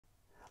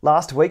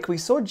Last week we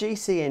saw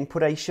GCN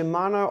put a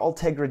Shimano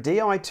Ultegra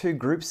Di2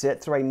 group set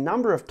through a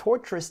number of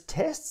torturous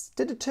tests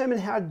to determine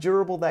how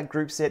durable that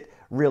group set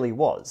really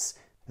was.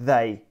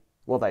 They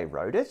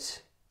rode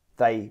it,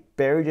 they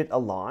buried it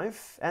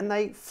alive, and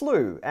they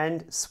flew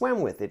and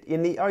swam with it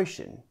in the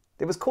ocean.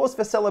 There was cause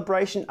for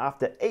celebration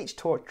after each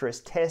torturous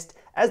test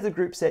as the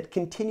group set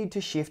continued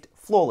to shift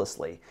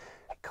flawlessly.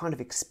 Kind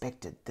of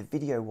expected. The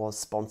video was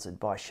sponsored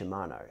by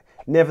Shimano.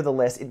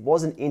 Nevertheless, it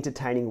was an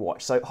entertaining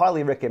watch, so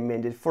highly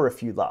recommended for a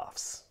few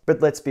laughs.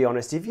 But let's be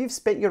honest, if you've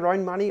spent your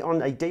own money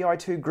on a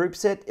Di2 group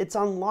set, it's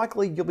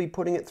unlikely you'll be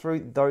putting it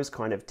through those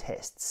kind of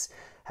tests.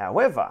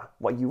 However,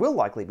 what you will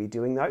likely be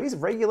doing though is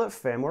regular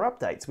firmware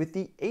updates with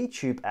the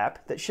E-Tube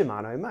app that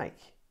Shimano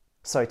make.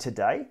 So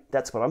today,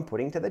 that's what I'm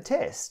putting to the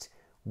test.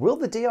 Will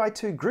the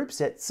Di2 group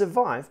set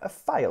survive a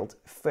failed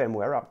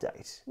firmware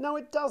update? No,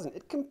 it doesn't.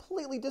 It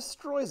completely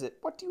destroys it.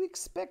 What do you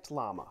expect,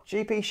 Llama?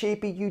 GP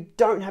Sheepy, you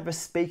don't have a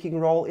speaking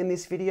role in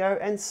this video,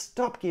 and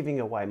stop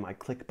giving away my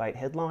clickbait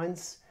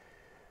headlines.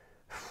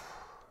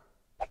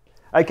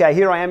 Okay,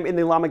 here I am in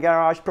the Llama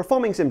garage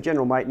performing some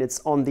general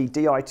maintenance on the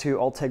Di2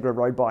 Ultegra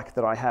road bike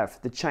that I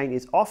have. The chain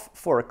is off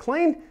for a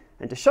clean,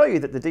 and to show you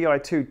that the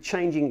Di2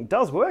 changing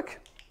does work,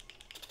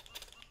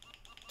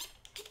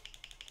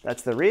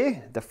 that's the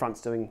rear, the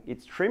front's doing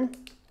its trim,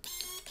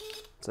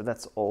 so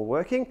that's all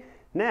working.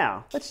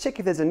 Now, let's check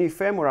if there's a new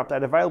firmware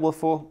update available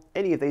for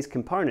any of these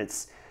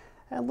components,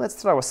 and let's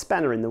throw a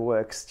spanner in the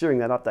works during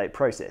that update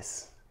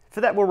process.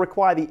 For that, we'll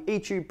require the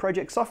E-Tube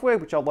project software,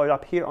 which I'll load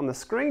up here on the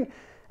screen,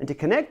 and to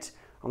connect,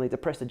 I'll need to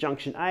press the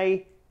junction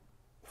A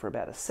for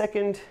about a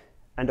second,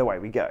 and away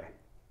we go.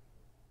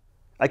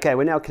 Okay,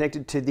 we're now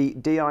connected to the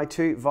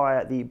Di2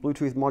 via the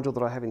Bluetooth module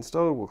that I have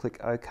installed. We'll click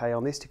OK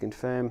on this to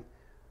confirm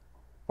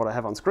what I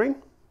have on screen.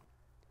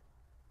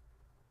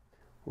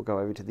 We'll go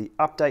over to the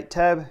Update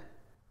tab,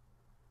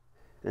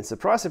 and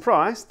surprise,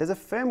 surprise, there's a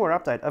firmware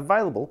update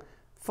available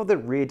for the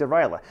rear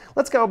derailleur.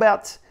 Let's go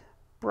about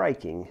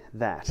breaking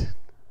that.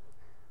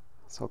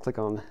 So I'll click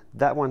on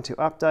that one to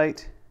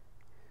update.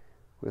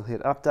 We'll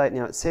hit Update.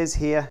 Now it says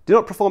here, do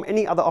not perform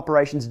any other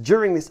operations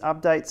during this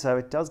update, so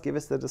it does give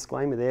us the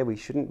disclaimer there. We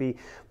shouldn't be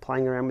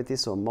playing around with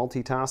this or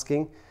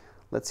multitasking.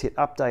 Let's hit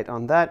Update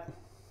on that.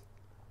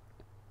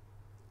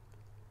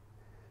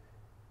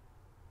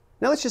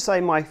 Now let's just say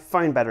my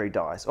phone battery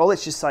dies, or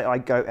let's just say I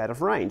go out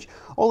of range,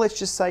 or let's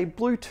just say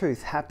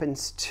Bluetooth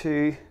happens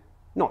to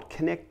not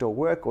connect or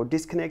work or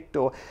disconnect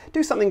or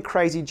do something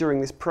crazy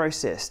during this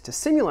process. To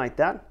simulate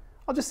that,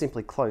 I'll just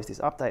simply close this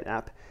update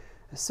app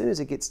as soon as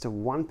it gets to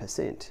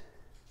 1%.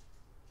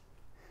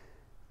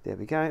 There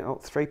we go,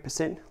 oh,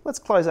 3%. Let's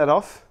close that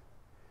off,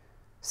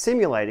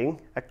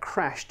 simulating a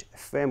crashed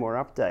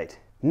firmware update.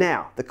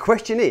 Now, the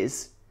question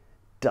is,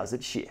 does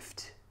it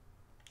shift?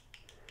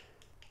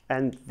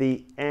 And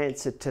the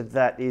answer to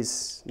that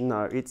is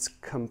no, it's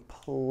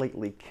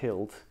completely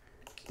killed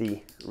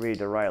the rear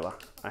derailleur.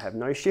 I have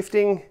no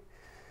shifting.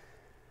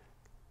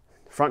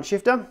 Front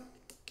shifter.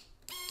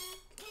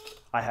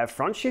 I have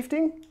front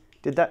shifting.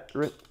 Did that,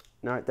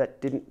 no,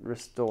 that didn't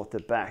restore the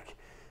back.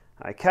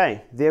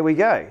 Okay, there we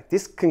go.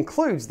 This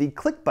concludes the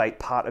clickbait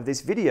part of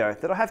this video,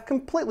 that I have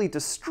completely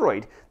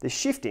destroyed the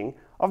shifting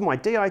of my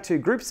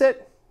Di2 group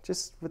set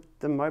just with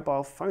the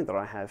mobile phone that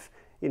I have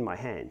in my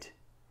hand.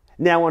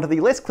 Now onto the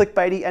less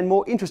clickbaity and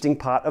more interesting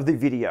part of the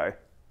video,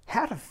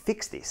 how to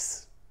fix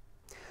this.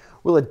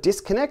 Will a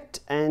disconnect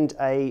and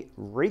a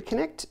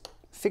reconnect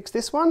fix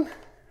this one?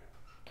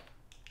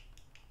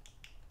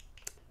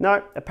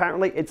 No,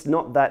 apparently it's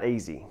not that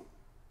easy.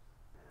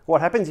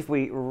 What happens if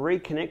we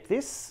reconnect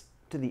this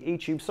to the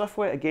E-Tube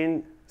software?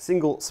 Again,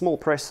 single small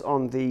press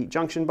on the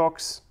junction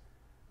box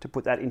to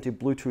put that into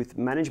Bluetooth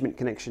management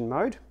connection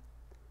mode.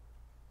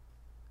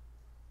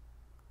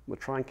 We'll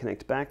try and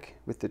connect back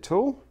with the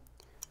tool.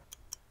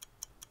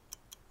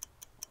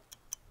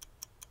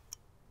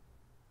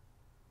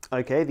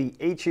 Okay, the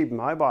E-Tube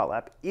mobile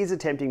app is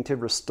attempting to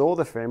restore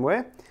the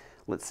firmware.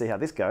 Let's see how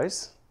this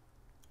goes.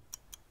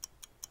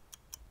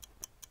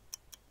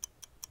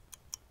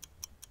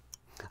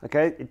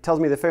 Okay, it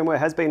tells me the firmware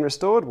has been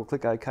restored. We'll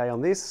click OK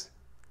on this.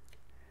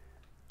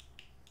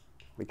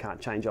 We can't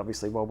change,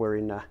 obviously, while we're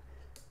in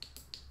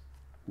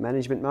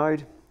management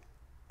mode.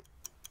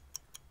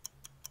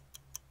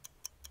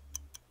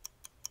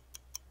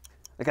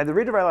 Okay, the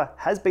rear derailleur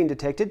has been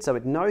detected, so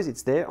it knows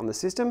it's there on the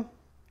system,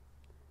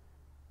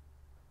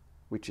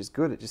 which is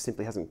good. It just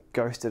simply hasn't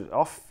ghosted it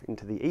off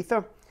into the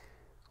ether.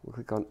 We'll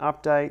click on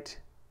Update.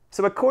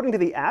 So according to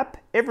the app,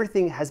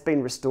 everything has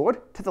been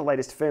restored to the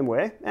latest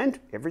firmware and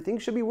everything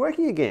should be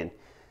working again.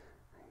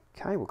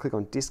 Okay, we'll click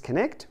on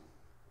Disconnect.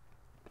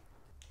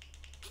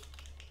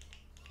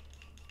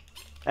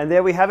 And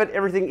there we have it.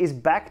 Everything is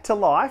back to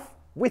life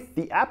with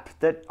the app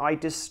that I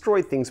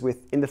destroyed things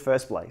with in the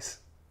first place.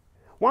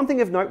 One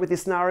thing of note with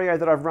this scenario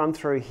that I've run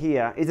through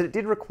here is that it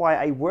did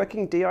require a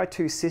working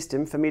Di2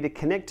 system for me to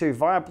connect to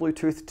via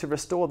Bluetooth to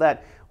restore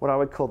that, what I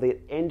would call the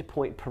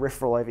endpoint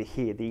peripheral over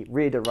here, the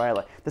rear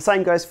derailleur. The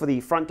same goes for the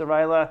front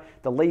derailleur,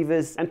 the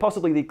levers, and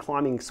possibly the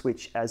climbing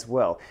switch as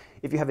well.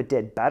 If you have a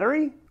dead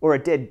battery or a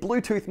dead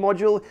Bluetooth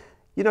module,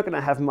 you're not going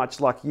to have much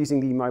luck using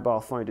the mobile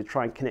phone to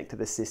try and connect to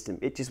the system.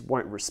 It just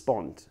won't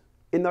respond.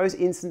 In those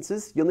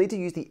instances, you'll need to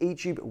use the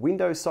E-Tube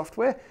Windows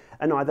software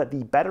and either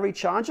the battery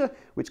charger,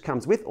 which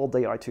comes with all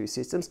Di2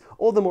 systems,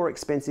 or the more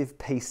expensive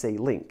PC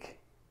Link.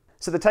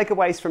 So the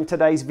takeaways from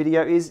today's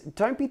video is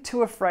don't be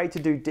too afraid to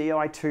do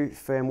Di2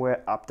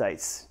 firmware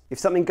updates. If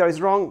something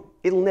goes wrong,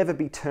 it'll never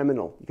be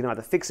terminal. You can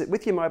either fix it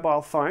with your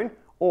mobile phone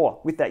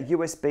or with that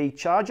USB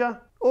charger,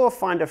 or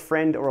find a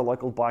friend or a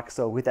local bike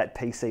store with that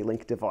PC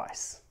Link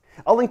device.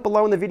 I'll link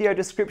below in the video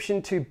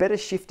description to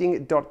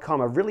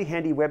bettershifting.com, a really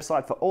handy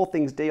website for all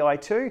things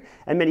Di2,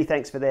 and many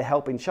thanks for their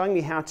help in showing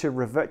me how to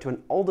revert to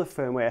an older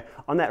firmware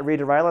on that rear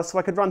derailleur so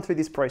I could run through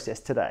this process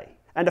today.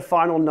 And a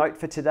final note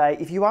for today,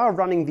 if you are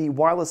running the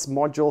wireless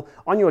module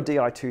on your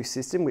Di2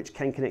 system, which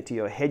can connect to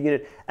your head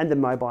unit and the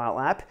mobile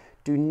app,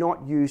 do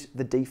not use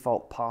the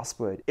default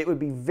password. It would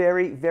be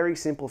very, very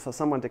simple for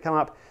someone to come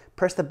up,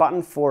 press the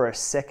button for a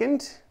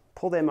second,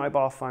 pull their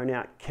mobile phone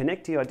out,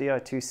 connect to your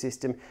Di2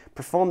 system,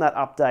 perform that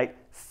update,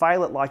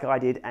 fail it like I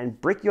did, and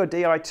brick your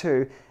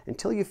Di2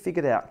 until you've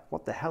figured out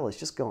what the hell has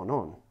just gone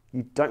on.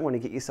 You don't want to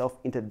get yourself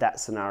into that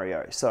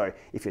scenario. So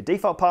if your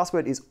default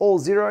password is all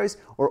zeros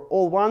or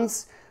all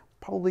ones,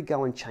 probably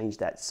go and change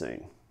that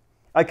soon.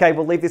 Okay,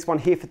 we'll leave this one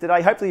here for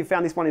today. Hopefully you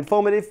found this one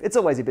informative. It's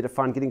always a bit of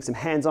fun getting some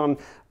hands-on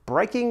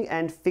breaking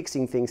and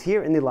fixing things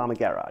here in the Lama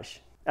Garage.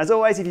 As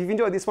always, if you've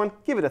enjoyed this one,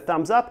 give it a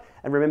thumbs up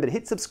and remember to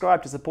hit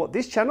subscribe to support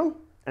this channel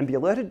and be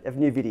alerted of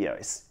new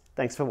videos.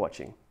 Thanks for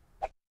watching.